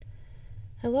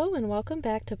Hello and welcome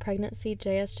back to Pregnancy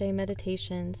JSJ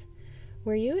Meditations,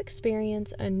 where you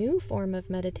experience a new form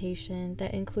of meditation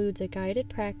that includes a guided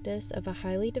practice of a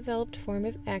highly developed form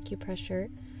of acupressure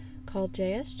called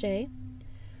JSJ,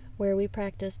 where we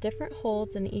practice different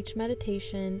holds in each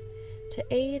meditation to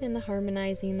aid in the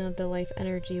harmonizing of the life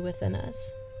energy within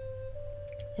us.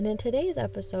 And in today's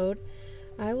episode,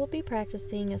 I will be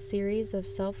practicing a series of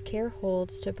self-care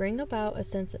holds to bring about a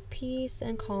sense of peace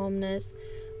and calmness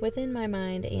within my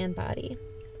mind and body.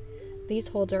 These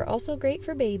holds are also great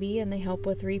for baby, and they help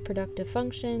with reproductive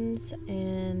functions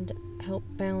and help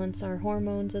balance our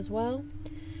hormones as well.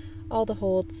 All the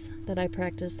holds that I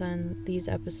practice on these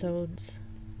episodes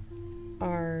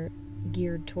are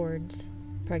geared towards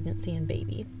pregnancy and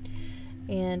baby.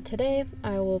 And today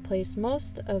I will place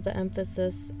most of the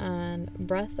emphasis on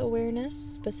breath awareness,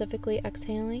 specifically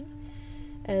exhaling,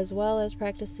 as well as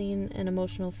practicing an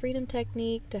emotional freedom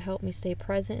technique to help me stay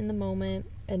present in the moment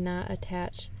and not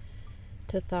attach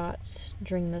to thoughts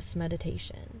during this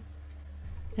meditation.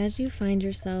 As you find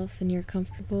yourself in your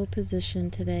comfortable position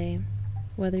today,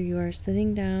 whether you are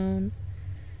sitting down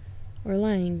or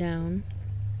lying down,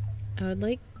 I would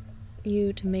like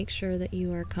you to make sure that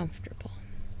you are comfortable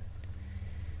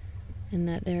and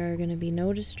that there are going to be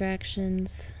no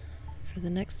distractions for the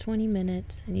next 20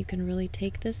 minutes, and you can really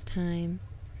take this time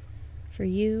for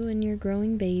you and your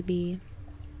growing baby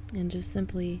and just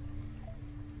simply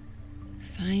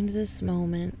find this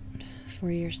moment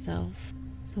for yourself.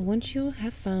 So once you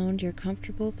have found your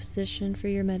comfortable position for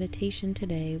your meditation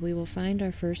today, we will find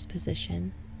our first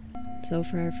position. So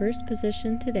for our first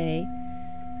position today,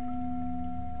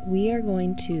 we are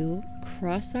going to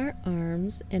cross our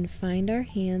arms and find our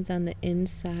hands on the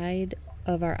inside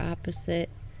of our opposite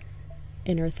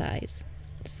inner thighs.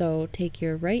 So take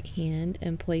your right hand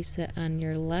and place it on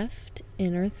your left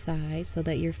inner thigh so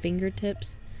that your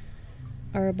fingertips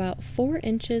are about 4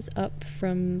 inches up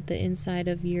from the inside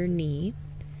of your knee.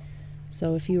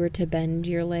 So if you were to bend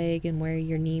your leg and where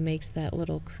your knee makes that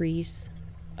little crease,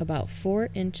 about 4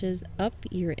 inches up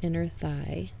your inner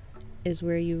thigh is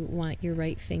where you want your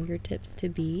right fingertips to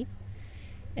be.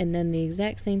 And then the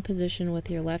exact same position with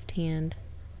your left hand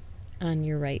on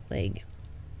your right leg.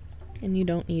 And you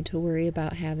don't need to worry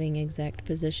about having exact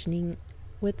positioning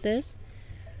with this.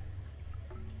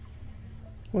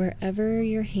 Wherever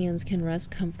your hands can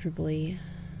rest comfortably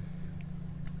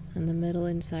on the middle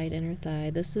inside inner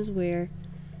thigh, this is where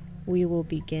we will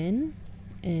begin.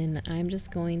 And I'm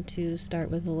just going to start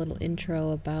with a little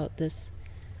intro about this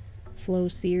flow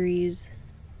series.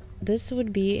 This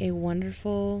would be a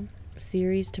wonderful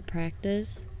series to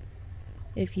practice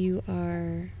if you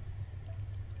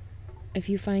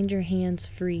find your hands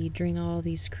free during all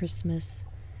these Christmas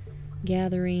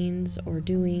gatherings or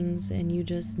doings, and you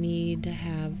just need to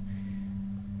have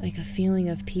like a feeling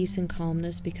of peace and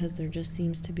calmness because there just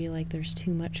seems to be like there's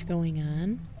too much going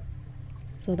on.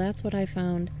 So that's what I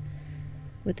found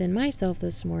within myself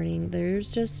this morning. There's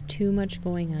just too much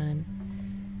going on.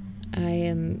 I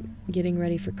am getting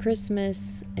ready for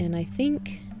Christmas, and I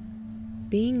think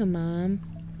being a mom,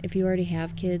 if you already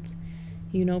have kids,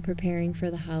 you know preparing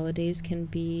for the holidays can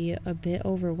be a bit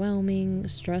overwhelming,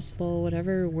 stressful,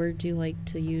 whatever words you like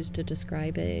to use to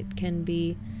describe it. It can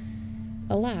be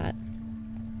a lot.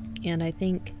 And I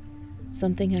think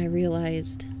something I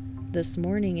realized this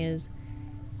morning is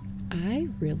I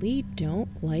really don't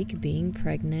like being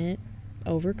pregnant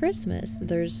over Christmas.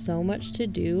 There's so much to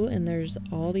do, and there's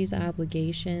all these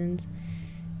obligations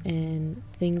and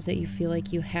things that you feel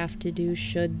like you have to do,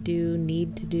 should do,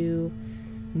 need to do,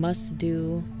 must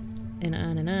do, and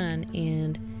on and on.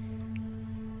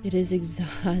 And it is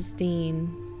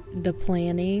exhausting. The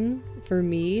planning for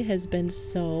me has been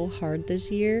so hard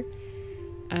this year.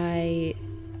 I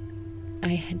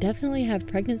definitely have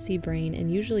pregnancy brain,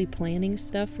 and usually planning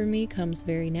stuff for me comes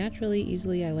very naturally,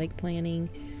 easily. I like planning,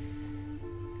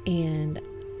 and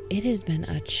it has been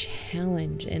a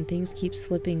challenge, and things keep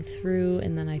slipping through,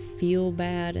 and then I feel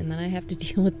bad, and then I have to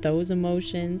deal with those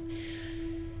emotions.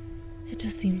 It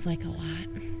just seems like a lot.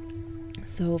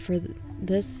 So for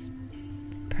this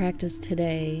practice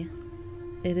today,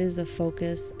 it is a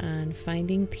focus on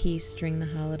finding peace during the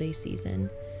holiday season,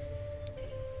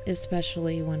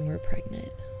 especially when we're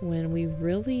pregnant, when we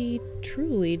really,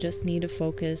 truly just need to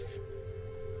focus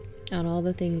on all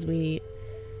the things we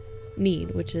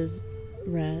need, which is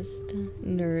rest,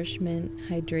 nourishment,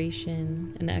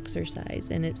 hydration, and exercise.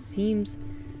 And it seems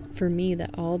for me that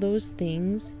all those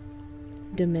things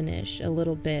diminish a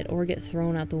little bit or get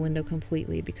thrown out the window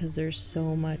completely because there's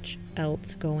so much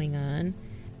else going on.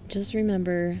 Just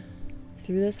remember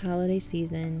through this holiday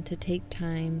season to take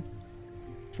time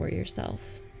for yourself.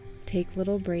 take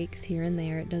little breaks here and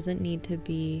there. It doesn't need to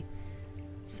be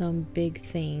some big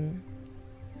thing.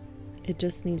 It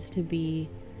just needs to be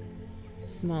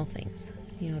small things.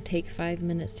 You know, take 5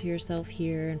 minutes to yourself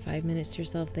here and 5 minutes to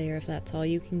yourself there if that's all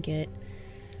you can get,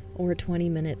 or 20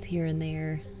 minutes here and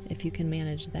there if you can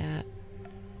manage that.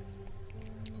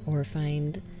 Or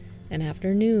find an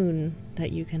afternoon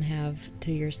that you can have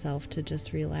to yourself to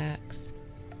just relax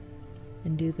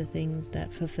and do the things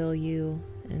that fulfill you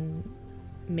and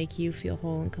make you feel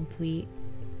whole and complete.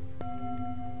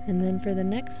 And then for the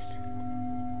next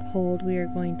hold we are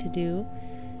going to do,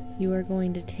 you are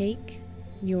going to take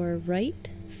your right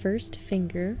first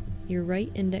finger, your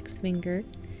right index finger,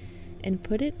 and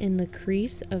put it in the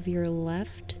crease of your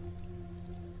left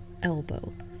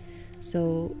elbow.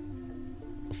 So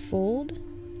fold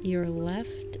your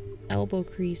left elbow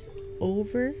crease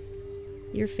over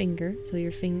your finger, so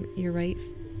your right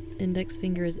index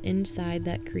finger is inside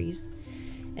that crease,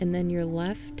 and then your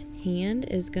left hand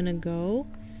is going to go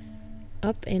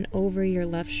up and over your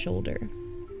left shoulder.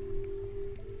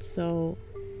 So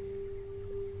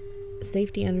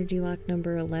safety energy lock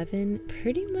number 11,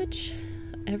 pretty much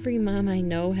every mom I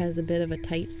know has a bit of a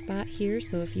tight spot here,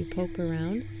 so if you poke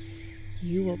around,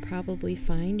 you will probably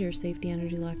find your safety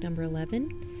energy lock number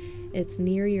 11. It's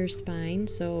near your spine,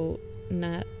 so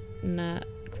not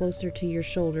closer to your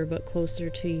shoulder, but closer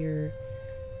to your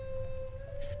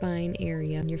spine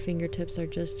area. Your fingertips are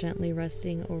just gently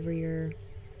resting over your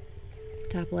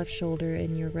top left shoulder,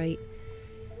 and your right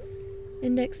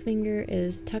index finger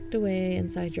is tucked away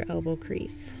inside your elbow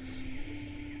crease.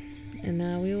 And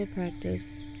now we will practice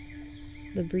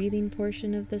the breathing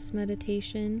portion of this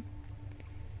meditation.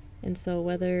 And so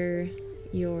whether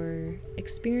you're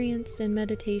experienced in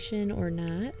meditation or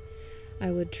not, I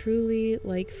would truly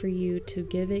like for you to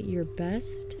give it your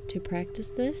best to practice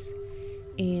this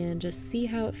and just see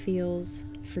how it feels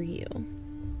for you.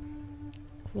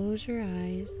 Close your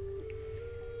eyes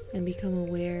and become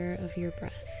aware of your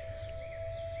breath.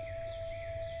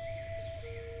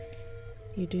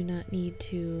 You do not need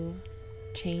to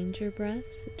change your breath,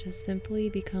 just simply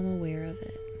become aware of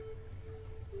it.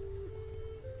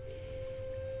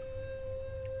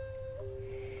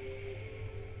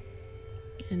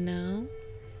 And now,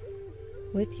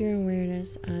 with your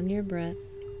awareness on your breath,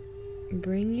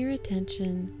 bring your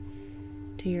attention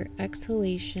to your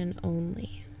exhalation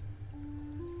only.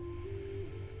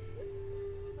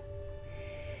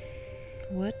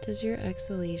 What does your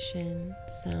exhalation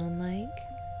sound like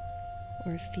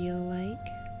or feel like?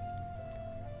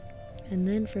 And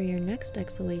then for your next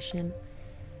exhalation,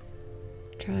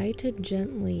 try to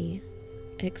gently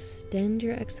extend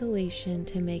your exhalation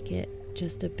to make it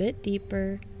just a bit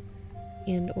deeper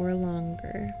and or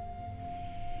longer.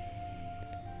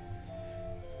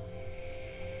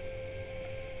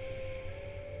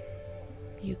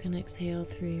 You can exhale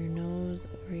through your nose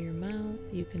or your mouth.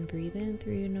 You can breathe in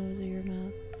through your nose or your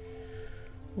mouth.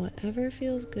 Whatever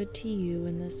feels good to you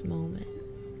in this moment.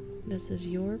 This is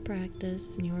your practice,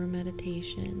 your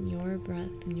meditation, your breath,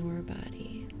 and your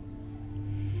body.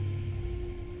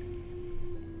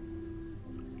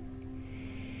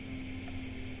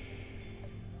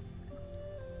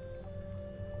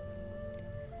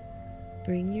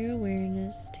 Bring your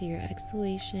awareness to your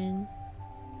exhalation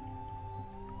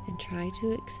and try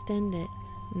to extend it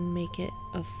and make it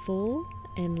a full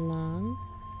and long,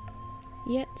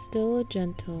 yet still a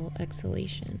gentle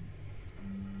exhalation.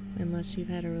 Unless you've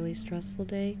had a really stressful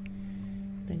day,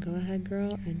 then go ahead,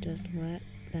 girl, and just let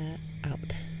that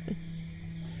out.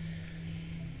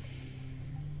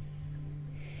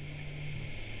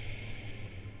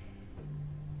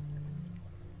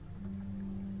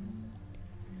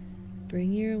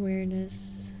 Bring your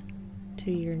awareness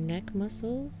to your neck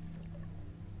muscles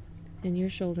and your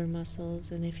shoulder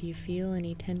muscles, and if you feel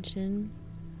any tension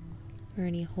or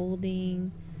any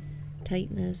holding,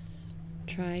 tightness,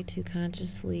 try to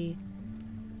consciously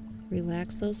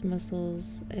relax those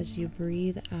muscles as you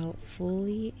breathe out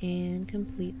fully and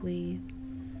completely.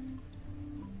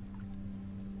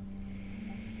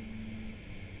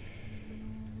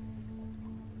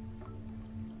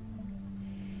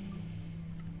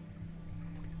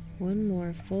 One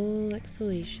more full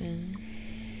exhalation.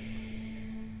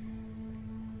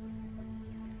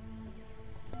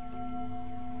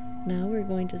 Now we're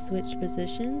going to switch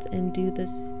positions and do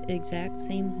this exact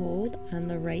same hold on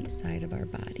the right side of our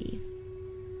body.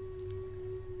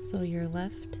 So your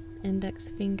left index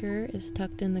finger is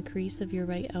tucked in the crease of your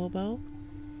right elbow,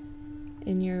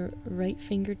 and your right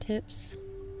fingertips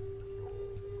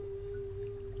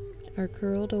are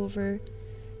curled over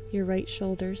your right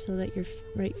shoulder so that your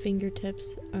right fingertips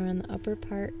are on the upper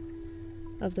part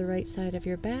of the right side of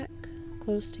your back,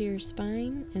 close to your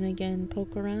spine, and again,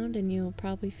 poke around and you'll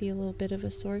probably feel a little bit of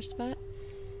a sore spot,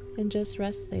 and just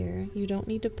rest there. You don't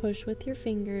need to push with your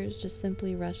fingers, just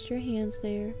simply rest your hands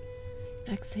there.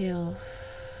 Exhale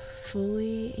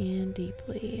fully and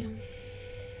deeply.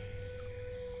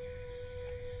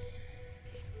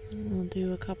 We'll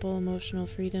do a couple emotional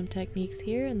freedom techniques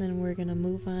here, and then we're going to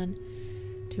move on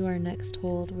to our next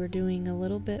hold. We're doing a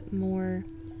little bit more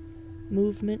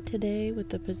movement today with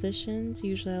the positions.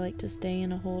 Usually I like to stay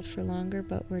in a hold for longer,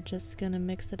 but we're just going to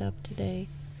mix it up today.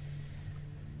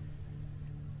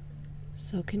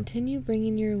 So continue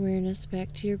bringing your awareness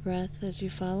back to your breath as you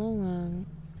follow along.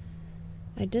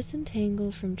 I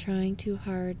disentangle from trying too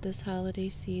hard this holiday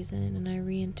season, and I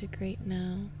reintegrate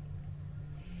now.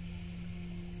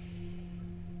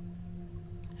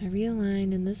 I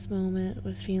realign in this moment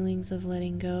with feelings of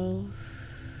letting go,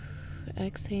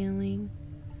 exhaling,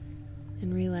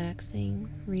 and relaxing.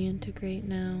 Reintegrate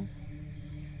now.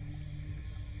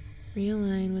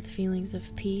 Realign with feelings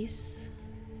of peace,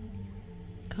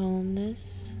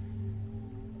 calmness,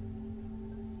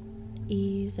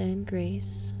 ease, and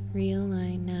grace.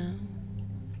 Realign now.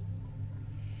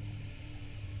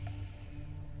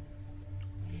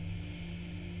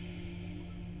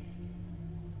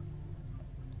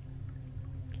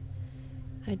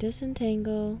 I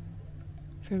disentangle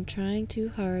from trying too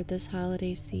hard this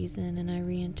holiday season, and I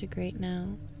reintegrate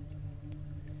now.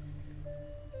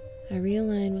 I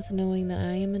realign with knowing that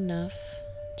I am enough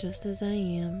just as I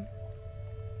am,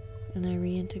 and I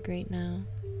reintegrate now.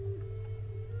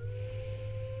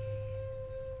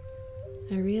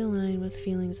 I realign with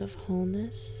feelings of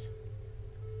wholeness,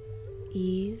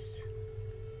 ease,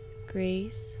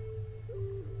 grace,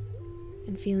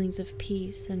 and feelings of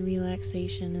peace and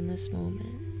relaxation in this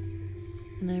moment.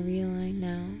 And I realign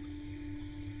now.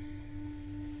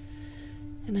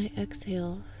 And I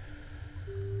exhale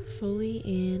fully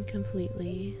and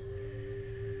completely.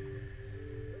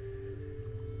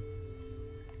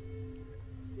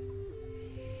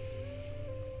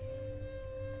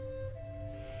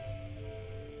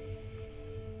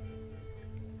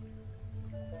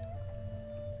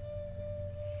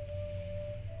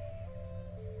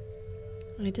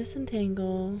 I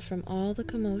disentangle from all the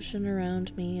commotion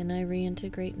around me, and I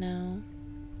reintegrate now.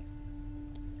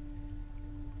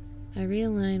 I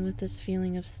realign with this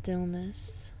feeling of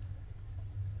stillness,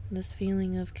 this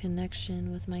feeling of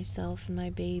connection with myself and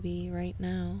my baby right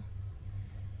now,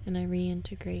 and I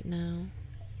reintegrate now.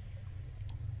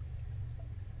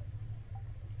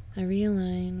 I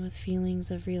realign with feelings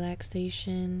of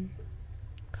relaxation,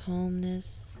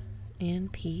 calmness,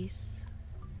 and peace.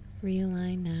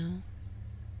 Realign now.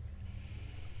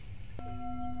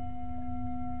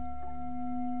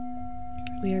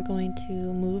 We are going to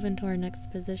move into our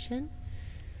next position.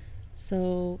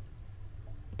 So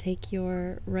take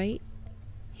your right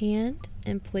hand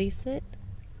and place it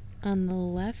on the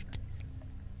left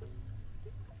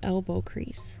elbow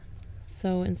crease.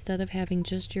 So instead of having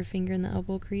just your finger in the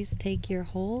elbow crease, take your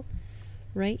whole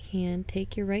right hand,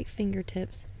 take your right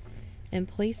fingertips, and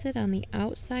place it on the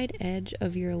outside edge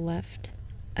of your left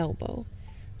elbow.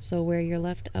 So where your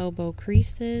left elbow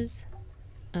crease is,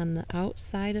 on the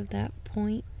outside of that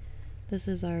point, this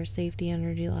is our Safety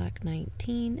Energy Lock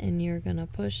 19, and you're going to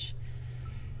push,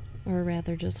 or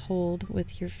rather just hold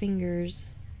with your fingers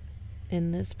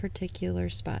in this particular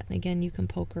spot. And again, you can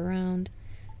poke around,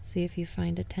 see if you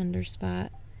find a tender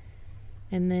spot.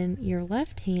 And then your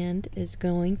left hand is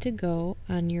going to go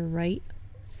on your right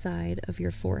side of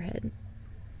your forehead.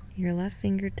 Your left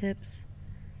fingertips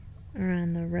are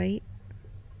on the right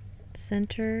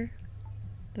center,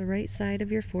 the right side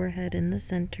of your forehead in the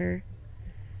center,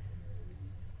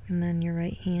 and then your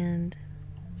right hand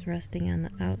is resting on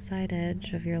the outside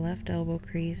edge of your left elbow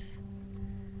crease.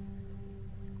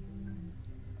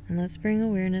 And let's bring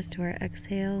awareness to our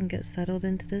exhale and get settled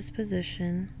into this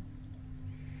position.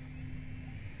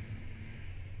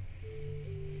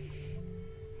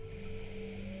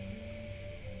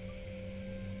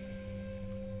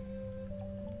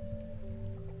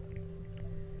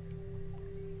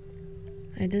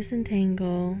 I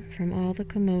disentangle from all the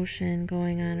commotion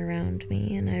going on around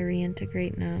me, and I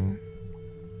reintegrate now.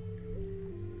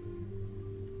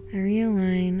 I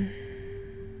realign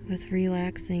with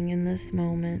relaxing in this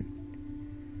moment,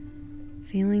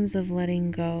 feelings of letting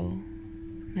go,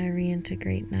 and I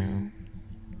reintegrate now.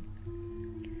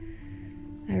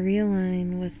 I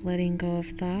realign with letting go of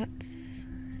thoughts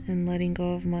and letting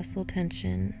go of muscle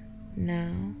tension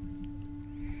now.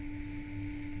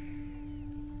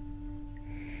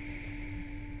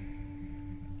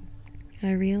 I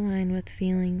realign with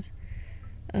feelings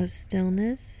of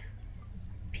stillness,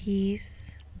 peace,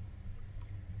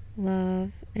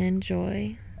 love, and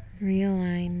joy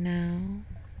realign now.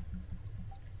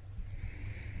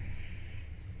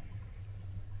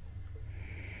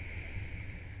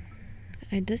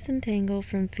 I disentangle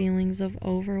from feelings of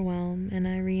overwhelm and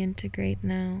I reintegrate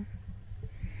now.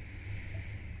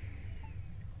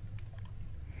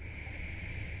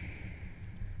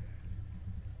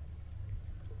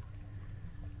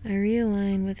 I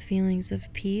realign with feelings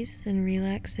of peace and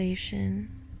relaxation,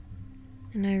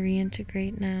 and I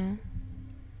reintegrate now.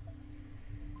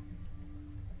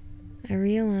 I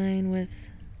realign with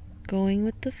going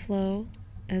with the flow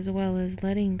as well as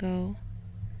letting go,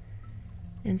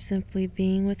 and simply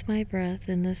being with my breath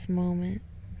in this moment.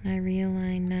 And I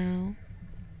realign now.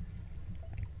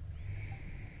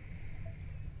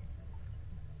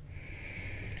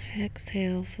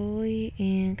 Exhale fully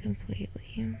and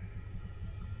completely.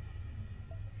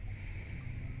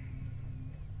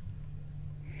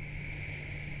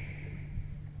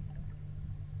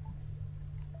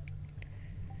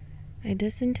 I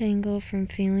disentangle from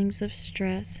feelings of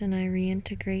stress and I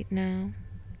reintegrate now.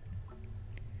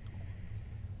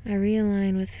 I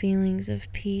realign with feelings of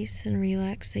peace and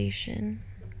relaxation.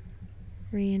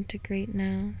 Reintegrate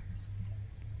now.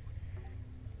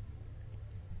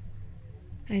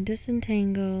 I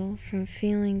disentangle from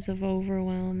feelings of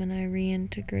overwhelm and I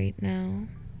reintegrate now.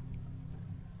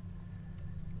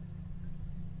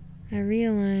 I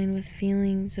realign with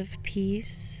feelings of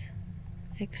peace,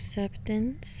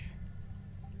 acceptance,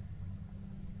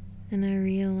 and I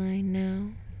realign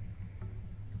now.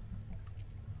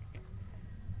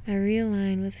 I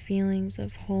realign with feelings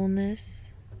of wholeness,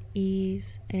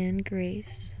 ease, and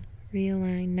grace.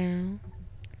 Realign now.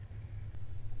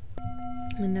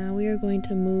 And now we are going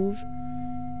to move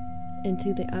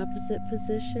into the opposite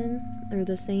position, or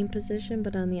the same position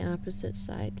but on the opposite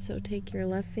side. So take your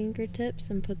left fingertips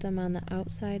and put them on the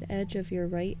outside edge of your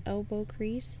right elbow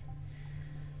crease.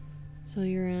 So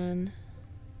you're on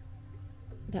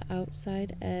the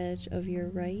outside edge of your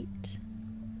right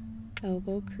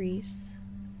elbow crease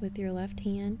with your left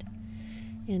hand,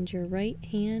 and your right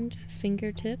hand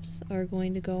fingertips are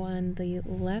going to go on the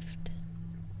left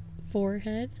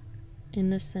forehead, in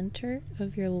the center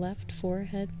of your left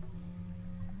forehead.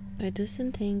 I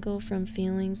disentangle from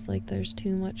feelings like there's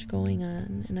too much going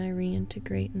on, and I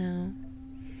reintegrate now.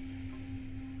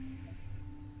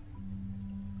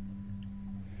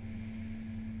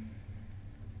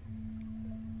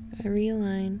 I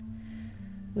realign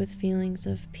with feelings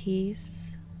of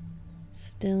peace,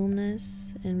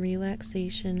 stillness, and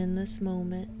relaxation in this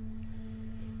moment,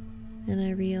 and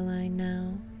I realign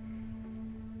now.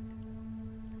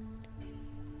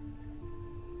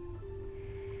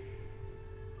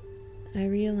 I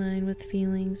realign with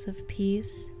feelings of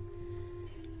peace,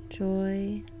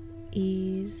 joy,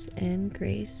 ease, and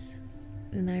grace,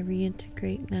 and I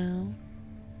reintegrate now.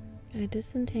 I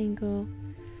disentangle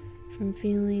from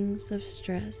feelings of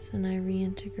stress, and I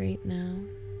reintegrate now.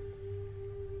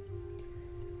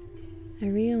 I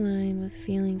realign with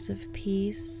feelings of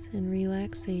peace and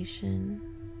relaxation.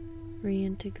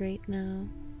 Reintegrate now.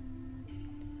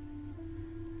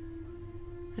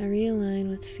 I realign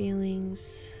with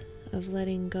feelings of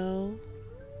letting go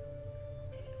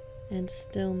and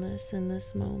stillness in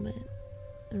this moment.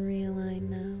 And realign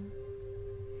now.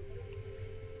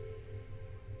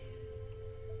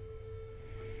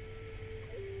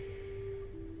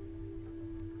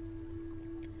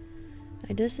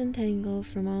 I disentangle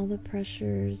from all the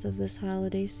pressures of this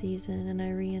holiday season and I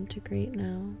reintegrate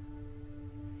now.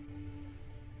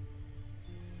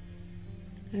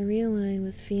 I realign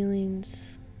with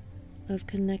feelings of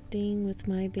connecting with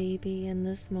my baby in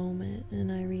this moment and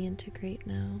I reintegrate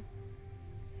now.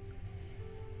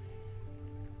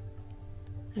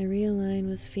 I realign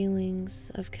with feelings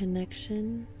of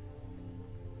connection,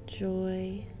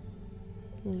 joy,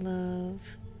 love,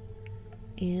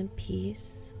 and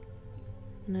peace.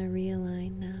 And I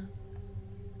realign now.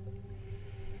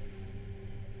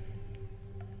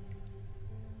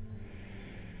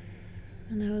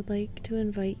 And I would like to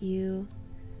invite you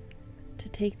to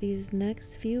take these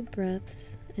next few breaths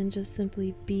and just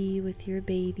simply be with your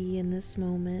baby in this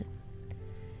moment.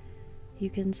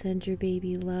 You can send your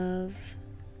baby love.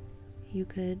 You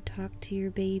could talk to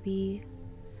your baby,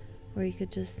 or you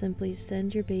could just simply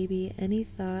send your baby any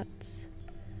thoughts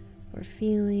or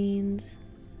feelings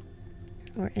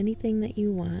or anything that you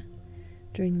want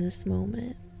during this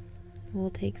moment. We'll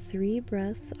take 3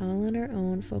 breaths all on our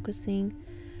own, focusing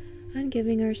on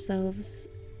giving ourselves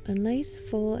a nice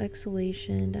full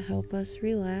exhalation to help us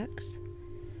relax,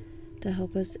 to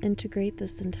help us integrate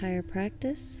this entire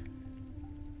practice.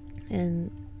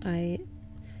 And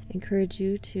encourage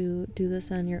you to do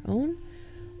this on your own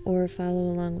or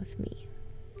follow along with me.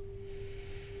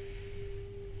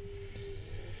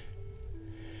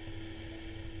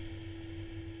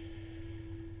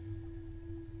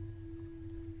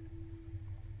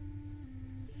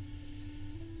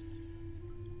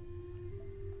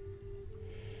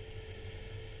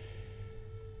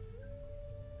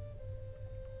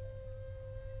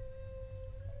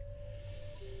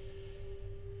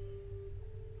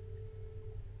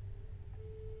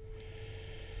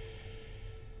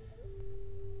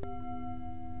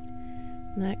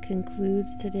 And that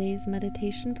concludes today's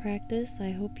meditation practice. I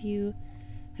hope you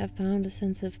have found a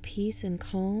sense of peace and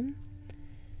calm.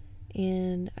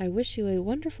 And I wish you a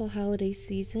wonderful holiday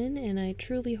season, and I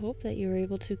truly hope that you're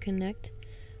able to connect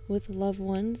with loved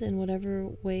ones in whatever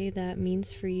way that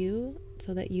means for you,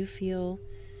 so that you feel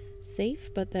safe,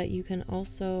 but that you can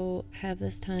also have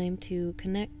this time to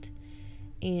connect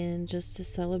and just to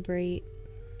celebrate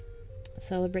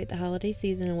the holiday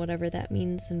season and whatever that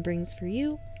means and brings for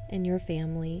you and your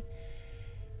family.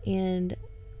 And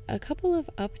a couple of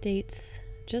updates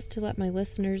just to let my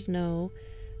listeners know.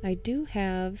 I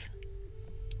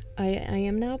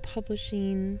am now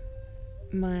publishing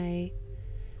my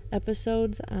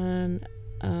episodes on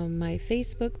my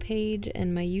Facebook page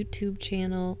and my YouTube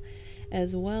channel,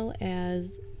 as well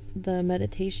as the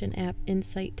meditation app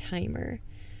Insight Timer.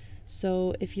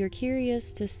 So if you're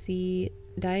curious to see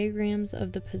diagrams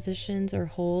of the positions or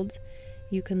holds,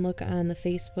 you can look on the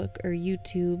Facebook or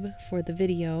YouTube for the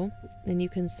video, and you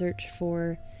can search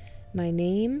for my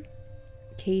name,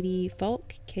 Katie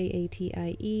Falk,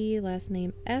 Katie, last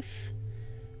name F,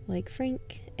 like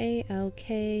Frank,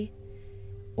 ALK,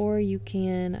 or you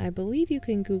can, I believe you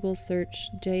can Google search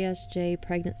JSJ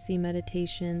Pregnancy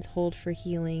Meditations Hold for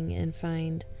Healing and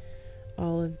find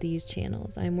all of these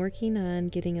channels. I'm working on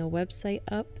getting a website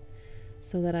up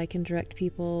so that I can direct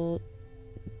people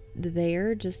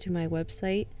there just to my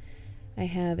website. I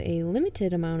have a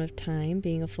limited amount of time,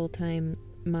 being a full-time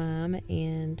mom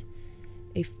and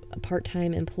a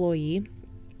part-time employee.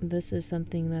 This is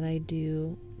something that I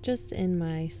do just in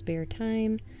my spare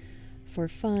time for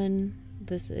fun.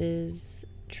 This is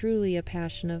truly a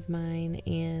passion of mine,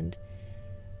 and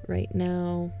right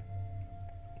now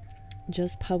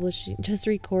just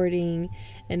recording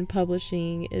and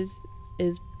publishing is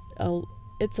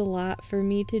it's a lot for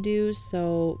me to do.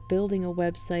 So building a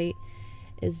website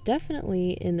is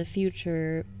definitely in the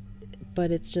future, but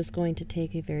it's just going to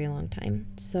take a very long time.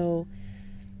 So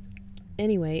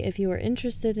anyway, if you are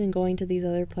interested in going to these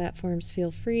other platforms,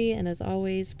 feel free. And as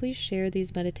always, please share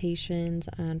these meditations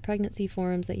on pregnancy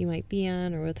forums that you might be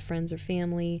on or with friends or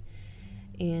family.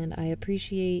 And I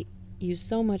appreciate you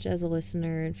so much as a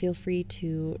listener, and feel free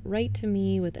to write to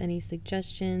me with any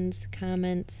suggestions,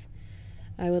 comments.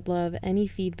 I would love any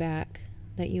feedback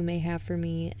that you may have for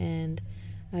me, and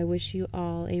I wish you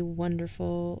all a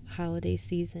wonderful holiday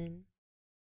season.